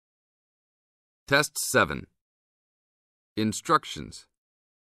Test 7. Instructions.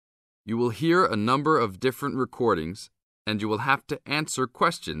 You will hear a number of different recordings, and you will have to answer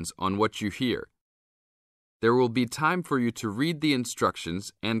questions on what you hear. There will be time for you to read the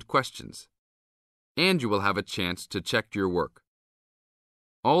instructions and questions, and you will have a chance to check your work.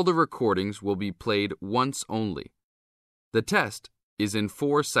 All the recordings will be played once only. The test is in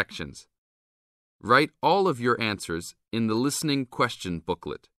 4 sections. Write all of your answers in the listening question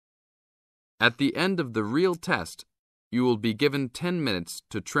booklet. At the end of the real test, you will be given 10 minutes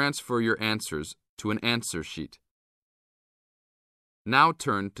to transfer your answers to an answer sheet. Now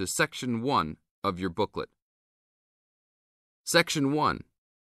turn to Section 1 of your booklet. Section 1.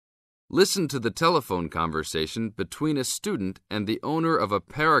 Listen to the telephone conversation between a student and the owner of a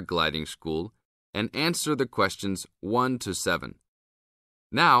paragliding school and answer the questions 1 to 7.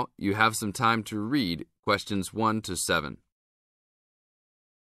 Now you have some time to read questions 1 to 7.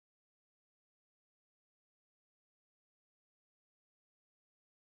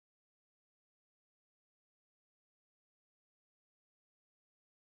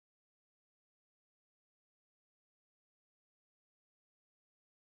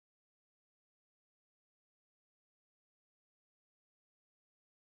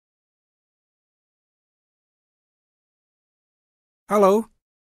 Hello,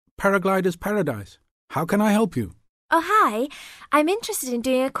 Paraglider's Paradise. How can I help you? Oh, hi. I'm interested in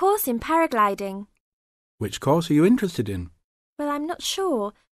doing a course in paragliding. Which course are you interested in? Well, I'm not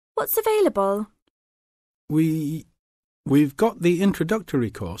sure. What's available? We've got the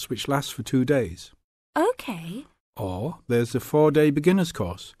introductory course, which lasts for 2 days. OK. Or there's the 4-day beginner's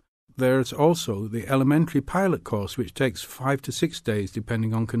course. There's also the elementary pilot course, which takes 5 to 6 days,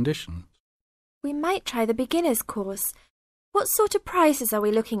 depending on conditions. We might try the beginner's course. What sort of prices are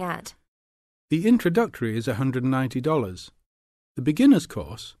we looking at? The introductory is $190. The beginner's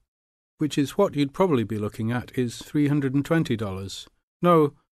course, which is what you'd probably be looking at, is $320.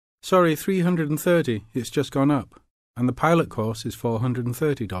 No, sorry, $330. It's just gone up. And the pilot course is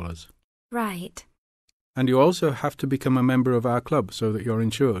 $430. Right. And you also have to become a member of our club so that you're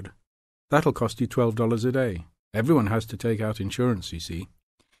insured. That'll cost you $12 a day. Everyone has to take out insurance, you see.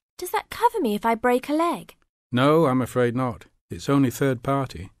 Does that cover me if I break a leg? No, I'm afraid not. It's only third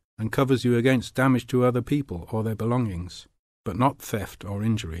party and covers you against damage to other people or their belongings, but not theft or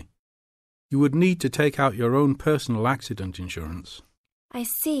injury. You would need to take out your own personal accident insurance. I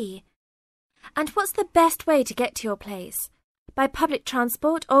see. And what's the best way to get to your place? By public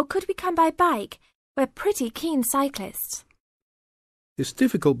transport, or could we come by bike? We're pretty keen cyclists. It's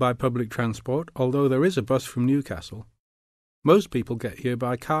difficult by public transport, although there is a bus from Newcastle. Most people get here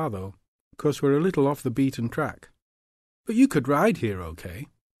by car, though, because we're a little off the beaten track. But you could ride here, OK?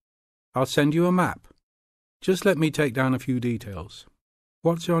 I'll send you a map. Just let me take down a few details.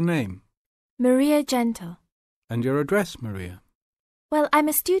 What's your name? Maria Gentle. And your address, Maria? Well, I'm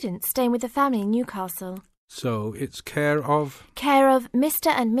a student staying with a family in Newcastle. So it's care of? Care of Mr.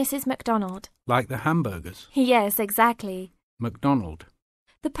 and Mrs. MacDonald. Like the hamburgers? Yes, exactly. MacDonald.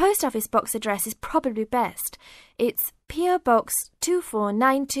 The post office box address is probably best. It's P.O. Box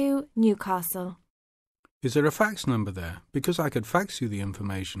 2492, Newcastle. Is there a fax number there? Because I could fax you the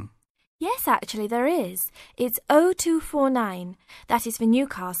information. Yes, actually there is. It's 0249. That is for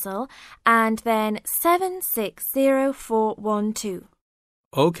Newcastle. And then 760412.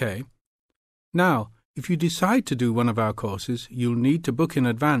 OK. Now, if you decide to do one of our courses, you'll need to book in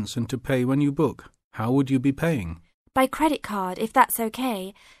advance and to pay when you book. How would you be paying? By credit card, if that's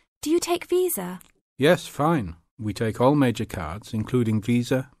OK. Do you take Visa? Yes, fine. We take all major cards, including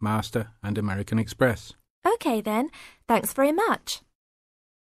Visa, Master and American Express. OK then. Thanks very much.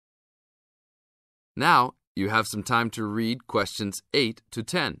 Now you have some time to read questions 8 to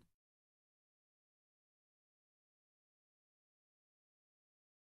 10.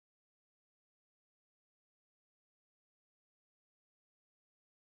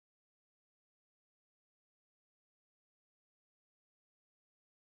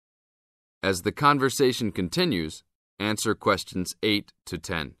 As the conversation continues, answer questions 8 to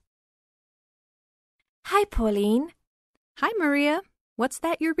 10. Hi, Pauline. Hi, Maria. What's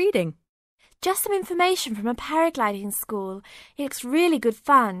that you're reading? Just some information from a paragliding school. It looks really good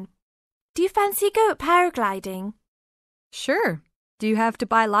fun. Do you fancy a go at paragliding? Sure. Do you have to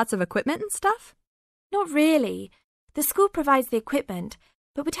buy lots of equipment and stuff? Not really. The school provides the equipment,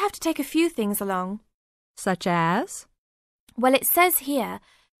 but we'd have to take a few things along. Such as? Well, it says here,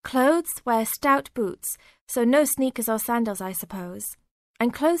 clothes wear stout boots, so no sneakers or sandals, I suppose.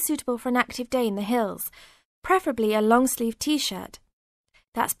 And clothes suitable for an active day in the hills, preferably a long-sleeve T-shirt.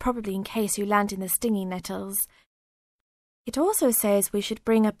 That's probably in case you land in the stinging nettles. It also says we should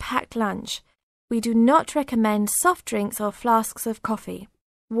bring a packed lunch, We do not recommend soft drinks or flasks of coffee.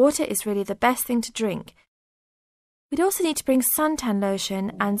 Water is really the best thing to drink. We'd also need to bring suntan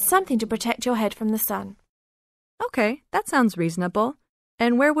lotion and something to protect your head from the sun. Okay, that sounds reasonable.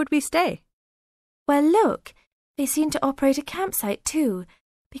 And where would we stay? Well, look, they seem to operate a campsite too,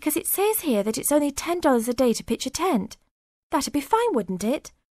 because it says here that it's only $10 a day to pitch a tent. That'd be fine, wouldn't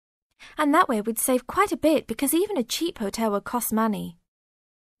it? And that way we'd save quite a bit because even a cheap hotel would cost money.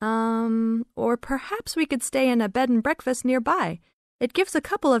 Or perhaps we could stay in a bed and breakfast nearby. It gives a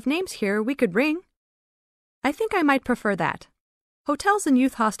couple of names here we could ring. I think I might prefer that. Hotels and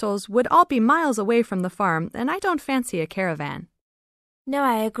youth hostels would all be miles away from the farm, and I don't fancy a caravan. No,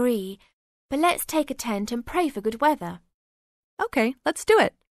 I agree. But let's take a tent and pray for good weather. Okay, let's do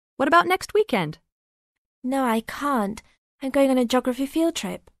it. What about next weekend? No, I can't. I'm going on a geography field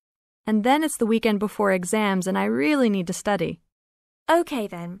trip. And then it's the weekend before exams, and I really need to study. Okay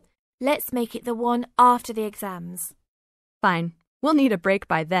then, let's make it the one after the exams. Fine. We'll need a break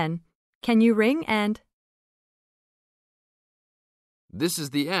by then. Can you ring and... This is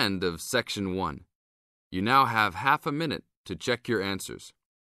the end of Section 1. You now have half a minute to check your answers.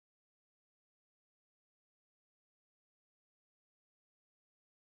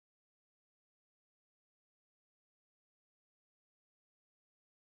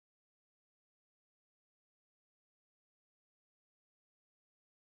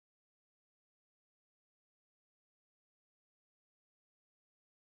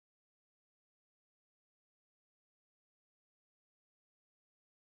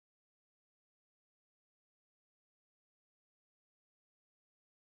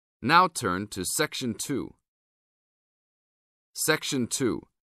 Now turn to Section 2. Section 2.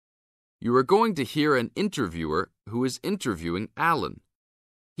 You are going to hear an interviewer who is interviewing Alan.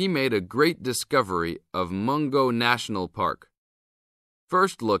 He made a great discovery of Mungo National Park.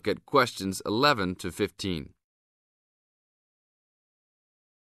 First look at questions 11 to 15.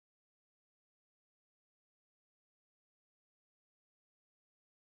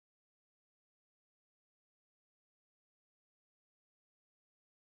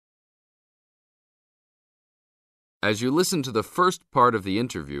 As you listen to the first part of the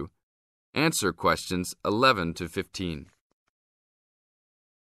interview, answer questions 11 to 15.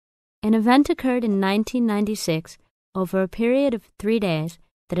 An event occurred in 1996 over a period of 3 days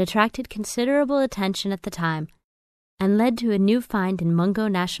that attracted considerable attention at the time and led to a new find in Mungo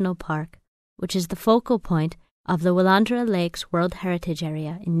National Park, which is the focal point of the Willandra Lakes World Heritage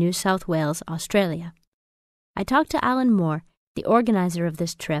Area in New South Wales, Australia. I talked to Alan Moore, the organizer of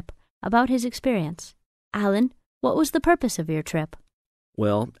this trip, about his experience. Alan, what was the purpose of your trip?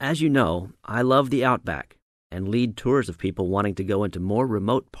 Well, as you know, I love the outback and lead tours of people wanting to go into more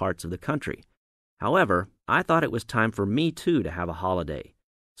remote parts of the country. However, I thought it was time for me too to have a holiday.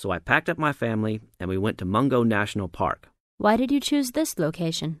 So I packed up my family and we went to Mungo National Park. Why did you choose this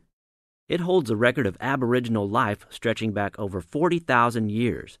location? It holds a record of Aboriginal life stretching back over 40,000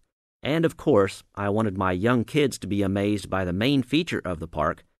 years. And of course, I wanted my young kids to be amazed by the main feature of the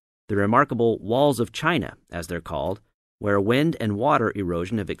park, the remarkable Walls of China, as they're called, where wind and water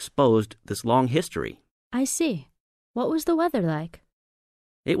erosion have exposed this long history. I see. What was the weather like?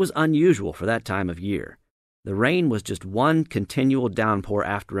 It was unusual for that time of year. The rain was just one continual downpour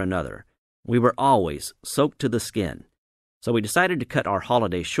after another. We were always soaked to the skin. So we decided to cut our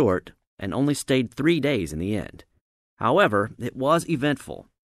holiday short and only stayed 3 days in the end. However, it was eventful.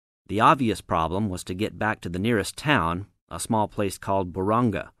 The obvious problem was to get back to the nearest town, a small place called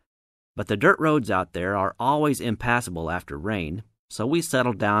Burunga. But the dirt roads out there are always impassable after rain, so we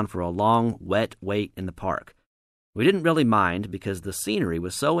settled down for a long, wet wait in the park. We didn't really mind because the scenery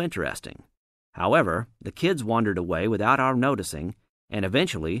was so interesting. However, the kids wandered away without our noticing, and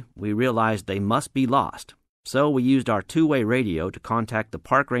eventually we realized they must be lost. So we used our two-way radio to contact the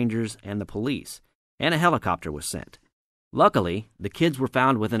park rangers and the police, and a helicopter was sent. Luckily, the kids were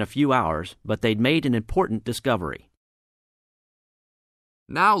found within a few hours, but they'd made an important discovery.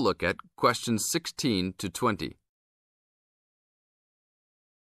 Now look at questions 16 to 20.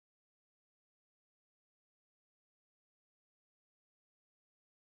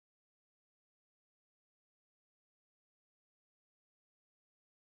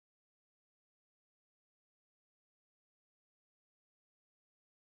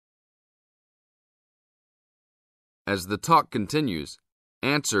 As the talk continues,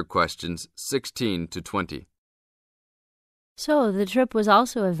 answer questions 16 to 20. So, the trip was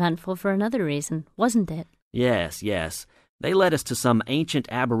also eventful for another reason, wasn't it? Yes. They led us to some ancient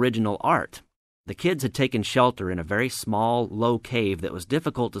Aboriginal art. The kids had taken shelter in a very small, low cave that was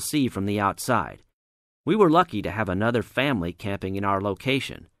difficult to see from the outside. We were lucky to have another family camping in our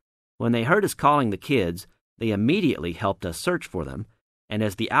location. When they heard us calling the kids, they immediately helped us search for them, and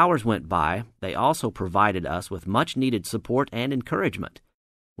as the hours went by, they also provided us with much-needed support and encouragement.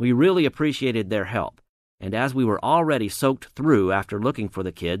 We really appreciated their help, and as we were already soaked through after looking for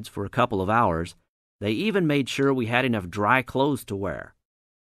the kids for a couple of hours, they even made sure we had enough dry clothes to wear.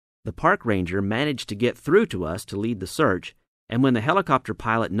 The park ranger managed to get through to us to lead the search, and when the helicopter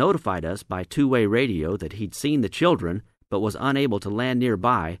pilot notified us by two-way radio that he'd seen the children but was unable to land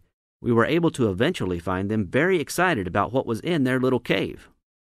nearby, we were able to eventually find them very excited about what was in their little cave.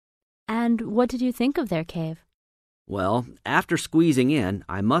 And what did you think of their cave? Well, after squeezing in,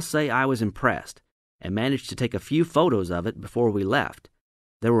 I must say I was impressed, and managed to take a few photos of it before we left.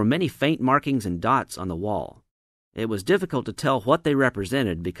 There were many faint markings and dots on the wall. It was difficult to tell what they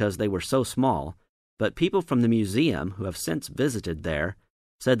represented because they were so small, but people from the museum who have since visited there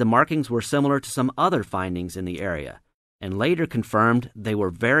said the markings were similar to some other findings in the area, and later confirmed they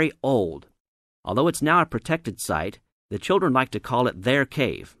were very old. Although it's now a protected site, the children like to call it their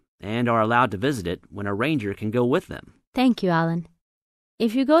cave, and are allowed to visit it when a ranger can go with them. Thank you, Alan.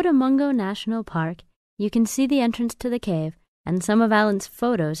 If you go to Mungo National Park, you can see the entrance to the cave and some of Alan's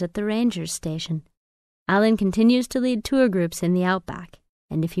photos at the ranger's station. Alan continues to lead tour groups in the outback,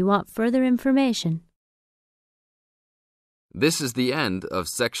 and if you want further information... This is the end of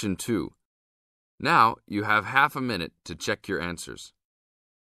Section 2. Now you have half a minute to check your answers.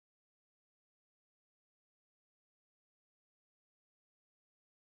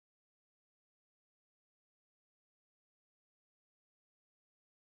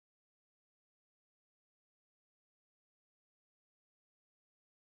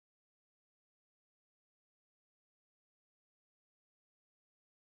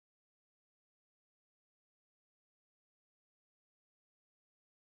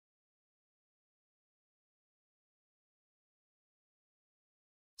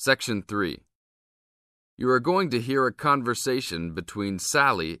 Section 3. You are going to hear a conversation between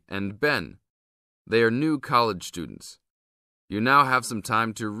Sally and Ben. They are new college students. You now have some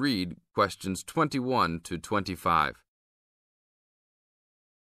time to read questions 21 to 25.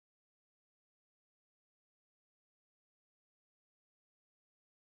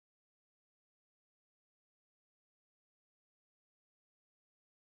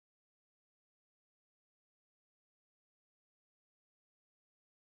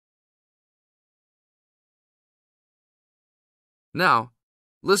 Now,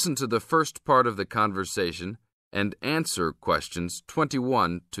 listen to the first part of the conversation and answer questions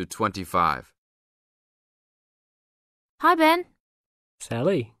 21 to 25. Hi, Ben.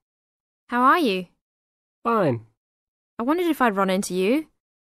 Sally. How are you? Fine. I wondered if I'd run into you.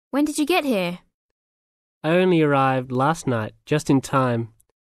 When did you get here? I only arrived last night, just in time.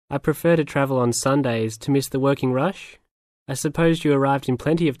 I prefer to travel on Sundays to miss the working rush. I suppose you arrived in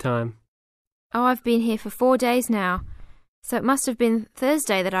plenty of time. Oh, I've been here for 4 days now, so it must have been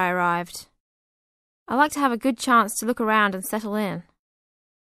Thursday that I arrived. I like to have a good chance to look around and settle in.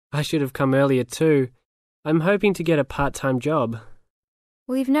 I should have come earlier too. I'm hoping to get a part-time job.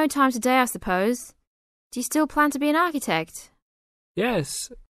 Well, you've no time today, I suppose. Do you still plan to be an architect?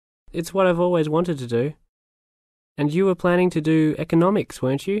 Yes, it's what I've always wanted to do. And you were planning to do economics,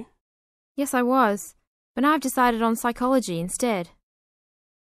 weren't you? Yes, I was, but now I've decided on psychology instead.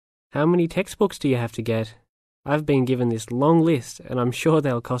 How many textbooks do you have to get? I've been given this long list, and I'm sure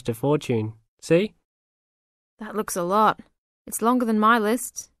they'll cost a fortune. See? That looks a lot. It's longer than my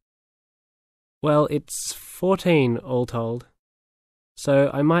list. Well, it's 14 all told.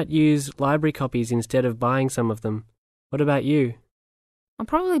 So I might use library copies instead of buying some of them. What about you? I'll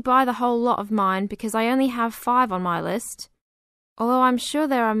probably buy the whole lot of mine because I only have 5 on my list, although I'm sure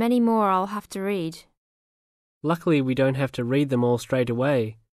there are many more I'll have to read. Luckily, we don't have to read them all straight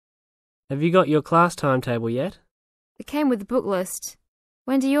away. Have you got your class timetable yet? It came with the book list.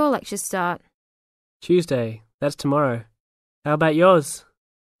 When do your lectures start? Tuesday. That's tomorrow. How about yours?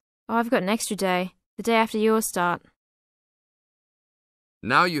 Oh, I've got an extra day, the day after yours start.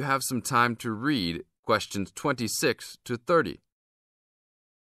 Now you have some time to read questions 26 to 30.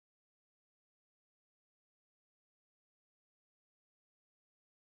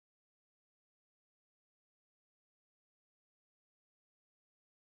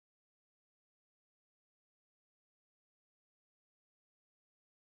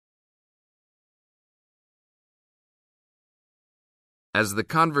 As the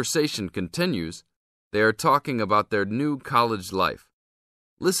conversation continues, they are talking about their new college life.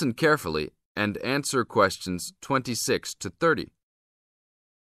 Listen carefully and answer questions 26 to 30.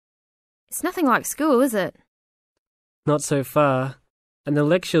 It's nothing like school, is it? Not so far, and the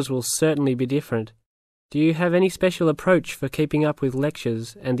lectures will certainly be different. Do you have any special approach for keeping up with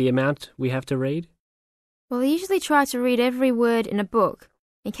lectures and the amount we have to read? Well, I usually try to read every word in a book,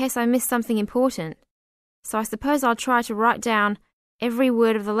 in case I miss something important. So I suppose I'll try to write down every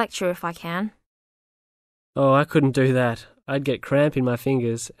word of the lecture if I can. Oh, I couldn't do that. I'd get cramp in my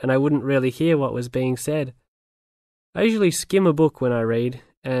fingers, and I wouldn't really hear what was being said. I usually skim a book when I read,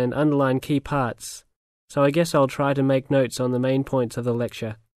 and underline key parts, so I guess I'll try to make notes on the main points of the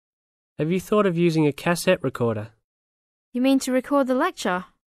lecture. Have you thought of using a cassette recorder? You mean to record the lecture?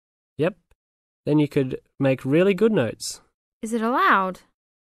 Yep. Then you could make really good notes. Is it allowed?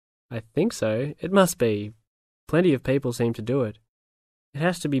 I think so. It must be. Plenty of people seem to do it. It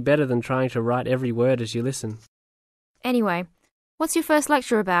has to be better than trying to write every word as you listen. Anyway, what's your first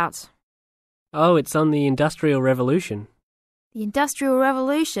lecture about? Oh, it's on the Industrial Revolution. The Industrial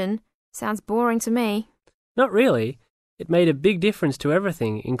Revolution? Sounds boring to me. Not really. It made a big difference to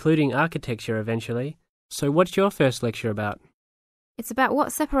everything, including architecture eventually. So what's your first lecture about? It's about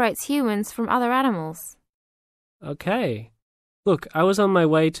what separates humans from other animals. Okay. Look, I was on my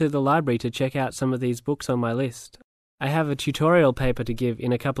way to the library to check out some of these books on my list. I have a tutorial paper to give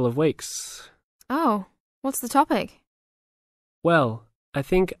in a couple of weeks. Oh, what's the topic? Well, I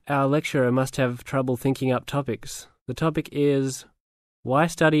think our lecturer must have trouble thinking up topics. The topic is, why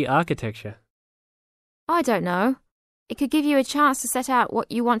study architecture? I don't know. It could give you a chance to set out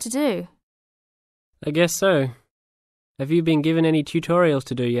what you want to do. I guess so. Have you been given any tutorials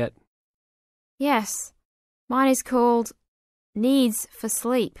to do yet? Yes. Mine is called Needs for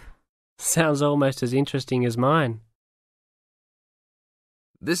Sleep. Sounds almost as interesting as mine.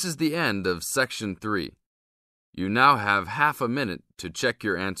 This is the end of Section 3. You now have half a minute to check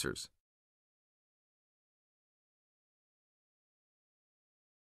your answers.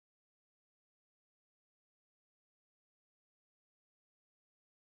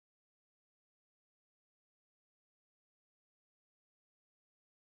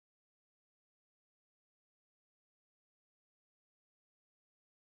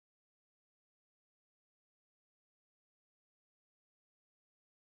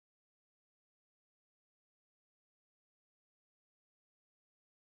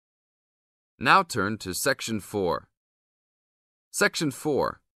 Now turn to Section 4. Section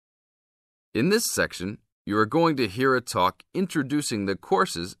 4. In this section, you are going to hear a talk introducing the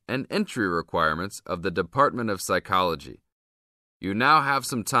courses and entry requirements of the Department of Psychology. You now have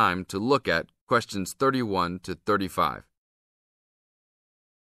some time to look at questions 31 to 35.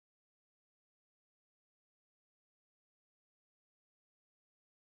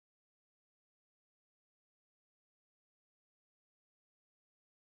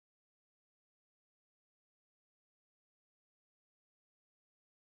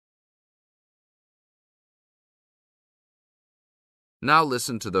 Now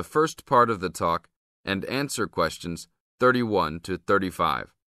listen to the first part of the talk and answer questions 31 to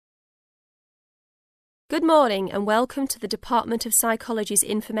 35. Good morning and welcome to the Department of Psychology's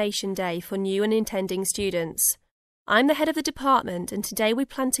Information Day for new and intending students. I'm the head of the department and today we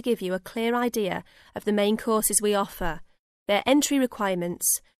plan to give you a clear idea of the main courses we offer, their entry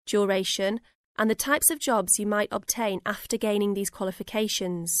requirements, duration, and the types of jobs you might obtain after gaining these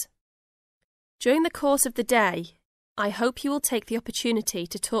qualifications. During the course of the day, I hope you will take the opportunity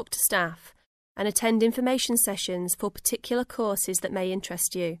to talk to staff and attend information sessions for particular courses that may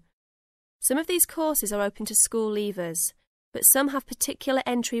interest you. Some of these courses are open to school leavers, but some have particular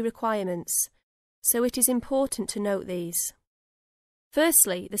entry requirements, so it is important to note these.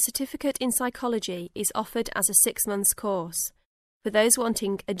 Firstly, the Certificate in Psychology is offered as a 6-month course for those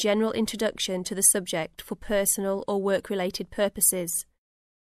wanting a general introduction to the subject for personal or work-related purposes.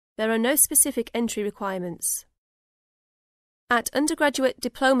 There are no specific entry requirements. At undergraduate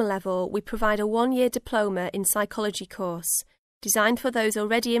diploma level, we provide a 1-year diploma in psychology course, designed for those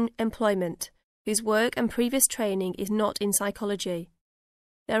already in employment, whose work and previous training is not in psychology.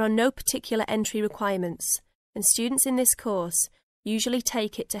 There are no particular entry requirements, and students in this course usually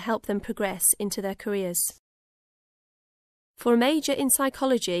take it to help them progress into their careers. For a major in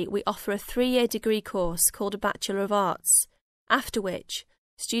psychology, we offer a 3-year degree course called a Bachelor of Arts, after which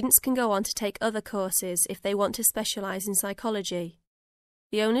students can go on to take other courses if they want to specialise in psychology.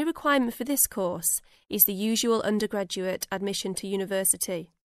 The only requirement for this course is the usual undergraduate admission to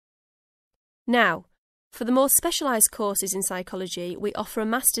university. Now, for the more specialised courses in psychology, we offer a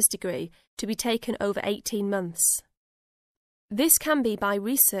master's degree to be taken over 18 months. This can be by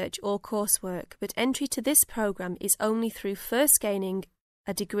research or coursework, but entry to this programme is only through first gaining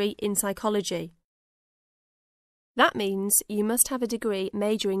a degree in psychology. That means you must have a degree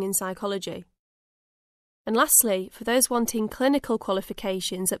majoring in psychology. And lastly, for those wanting clinical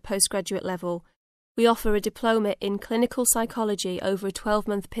qualifications at postgraduate level, We offer a diploma in clinical psychology over a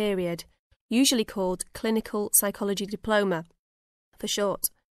 12-month period, usually called Clinical Psychology Diploma, for short.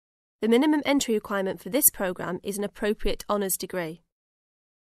 The minimum entry requirement for this programme is an appropriate honours degree.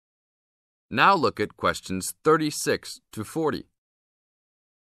 Now look at questions 36 to 40.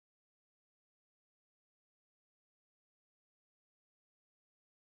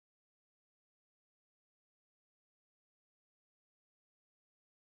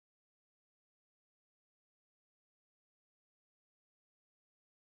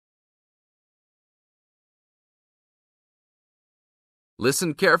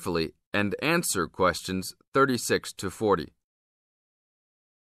 Listen carefully and answer questions 36 to 40.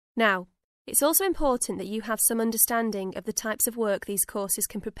 Now, it's also important that you have some understanding of the types of work these courses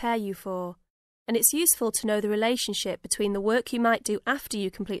can prepare you for, and it's useful to know the relationship between the work you might do after you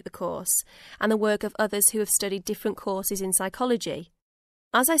complete the course and the work of others who have studied different courses in psychology.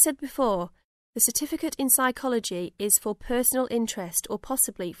 As I said before, the certificate in psychology is for personal interest or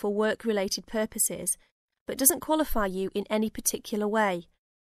possibly for work-related purposes, but doesn't qualify you in any particular way.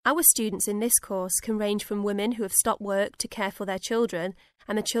 Our students in this course can range from women who have stopped work to care for their children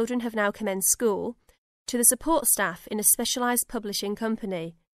and the children have now commenced school, to the support staff in a specialised publishing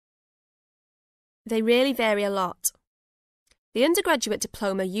company. They really vary a lot. The undergraduate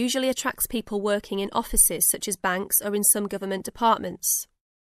diploma usually attracts people working in offices such as banks or in some government departments.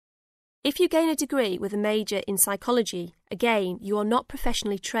 If you gain a degree with a major in psychology, again, you are not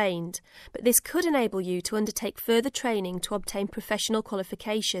professionally trained, but this could enable you to undertake further training to obtain professional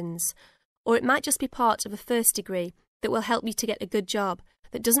qualifications, or it might just be part of a first degree that will help you to get a good job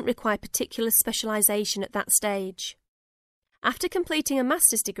that doesn't require particular specialisation at that stage. After completing a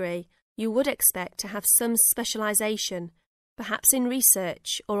master's degree, you would expect to have some specialisation, perhaps in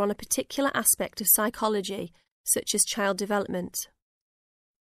research or on a particular aspect of psychology, such as child development.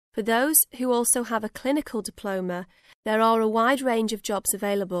 For those who also have a clinical diploma, there are a wide range of jobs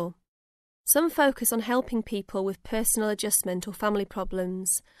available. Some focus on helping people with personal adjustment or family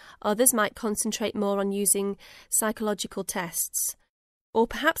problems. Others might concentrate more on using psychological tests, or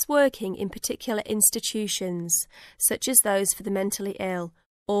perhaps working in particular institutions, such as those for the mentally ill,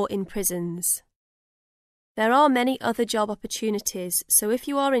 or in prisons. There are many other job opportunities, so if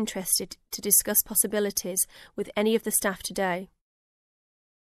you are interested to discuss possibilities with any of the staff today.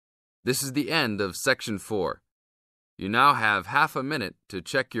 This is the end of Section 4. You now have half a minute to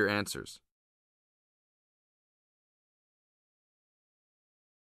check your answers.